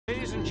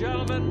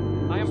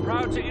gentlemen, I am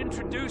proud to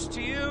introduce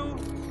to you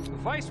the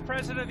Vice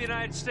President of the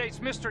United States,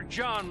 Mr.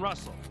 John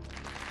Russell.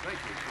 Thank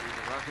you,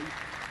 Senator Russell.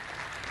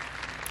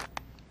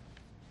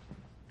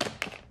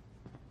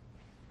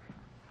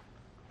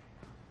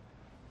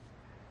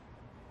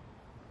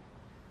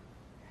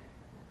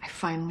 I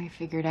finally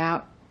figured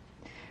out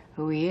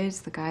who he is,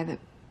 the guy that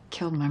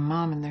killed my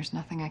mom, and there's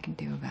nothing I can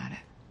do about it.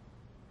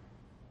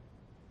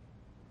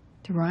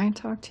 Did Ryan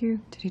talk to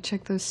you? Did he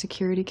check those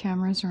security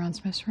cameras around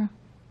Smith's room?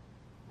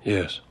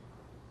 Yes.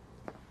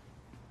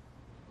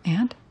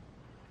 And?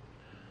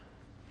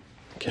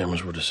 The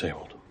cameras were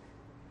disabled.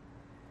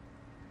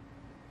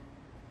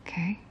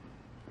 Okay.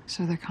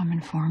 So they're coming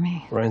for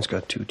me. Ryan's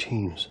got 2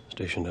 teams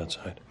stationed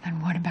outside.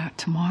 Then what about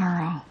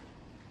tomorrow?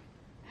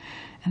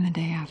 And the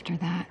day after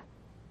that?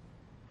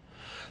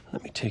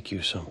 Let me take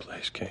you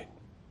someplace, Kate.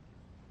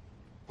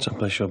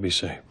 Someplace you'll be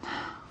safe.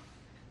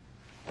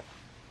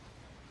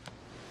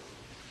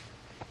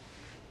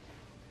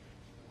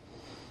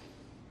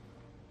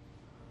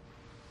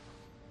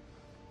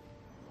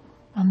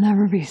 I'll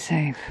never be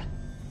safe.